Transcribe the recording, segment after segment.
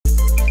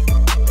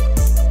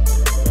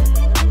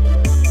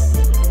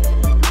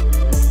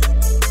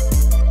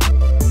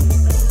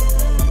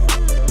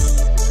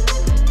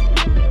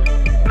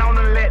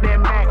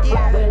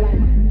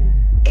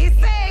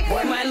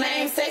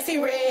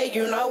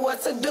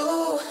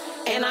do.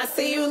 And I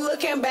see you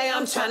looking, babe,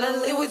 I'm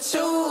tryna live with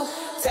you.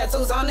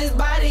 Tattoos on his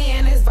body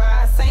and his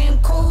vibe seem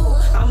cool.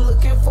 I'm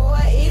looking for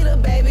a eater,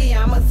 baby,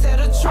 I'ma tell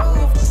the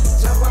truth.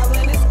 Jump all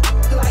in this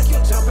like you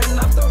jumping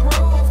off the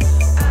roof.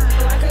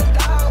 Like a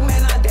dog,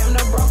 man, I damn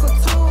near broke a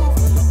tooth.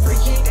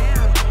 Freaky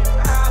down,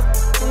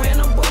 I'm in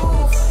a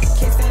booth.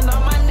 Kissing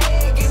on my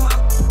neck, get my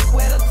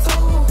wet a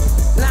tooth.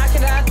 Knock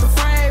it out the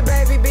frame,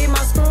 baby, be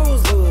my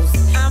screws loose.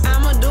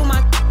 I'ma do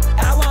my,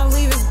 I won't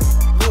leave his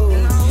blue.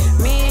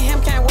 Me and him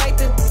can't wait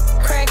to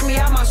crack me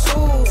out my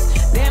shoes.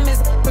 Damn,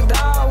 it's the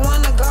dog,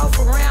 wanna go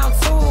for round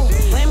two.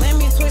 Let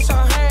me twitch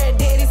on her,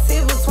 daddy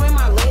sit between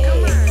my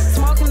legs.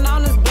 Smoking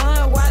on this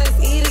blunt, why this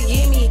eater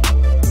give me?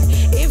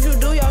 If you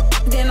do your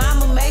then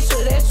I'ma make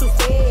sure that you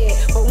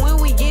fed. But when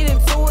we get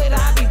into it,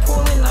 I be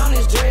pulling on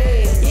his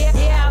dread.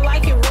 Yeah, I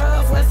like it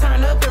rough, let's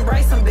turn up and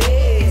break some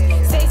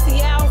beds.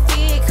 Sexy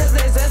outfit, cause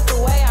that's just the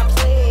way I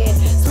play it.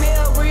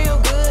 Smell real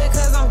good,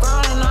 cause I'm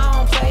grown and I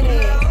don't play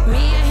that.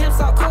 Me and him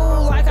so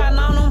cool, like I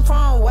known him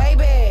from way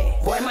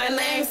back. Boy, my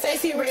name's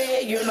Sexyy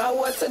Red, you know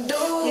what to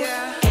do.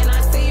 And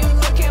I see you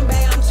looking,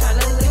 babe, I'm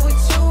tryna live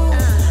with you.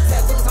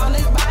 Tattoos on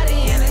his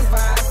body and his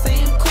vibe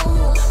seem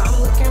cool. I'm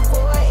looking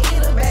for a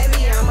eater,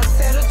 baby, I'ma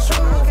tell the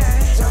truth.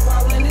 Jump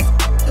all in this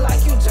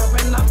like you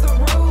jumping off the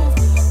roof.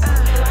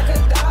 Like a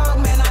dog,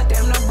 man, I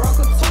damn near broke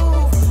a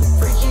tooth.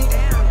 Freaky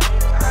down,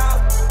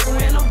 I'm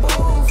in a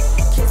booth.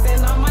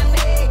 Kissing on my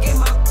neck, get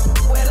my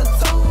wet a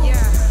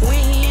tooth. When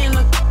he in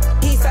the,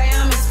 he say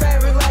I'm his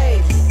favorite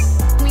lady.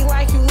 Me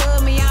like you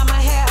love me, I'ma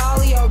have all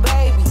of your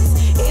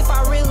babies. If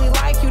I really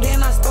like you,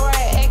 then I start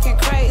acting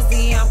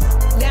crazy. I'm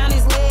down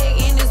his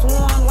leg in this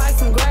warm like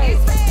some gravy.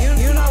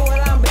 You know what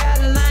I'm about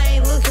and I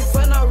ain't looking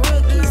for no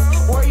rookies.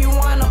 Where you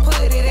wanna put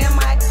it in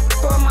my,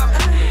 for my,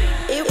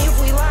 if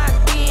we lock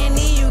in,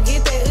 then you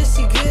get that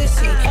ushy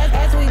gushy.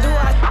 As we do,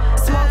 I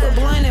smoke a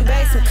blunt and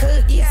bake some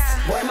cookies.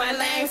 Boy, my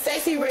name's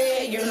Sexyy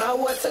Red, you know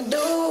what to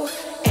do.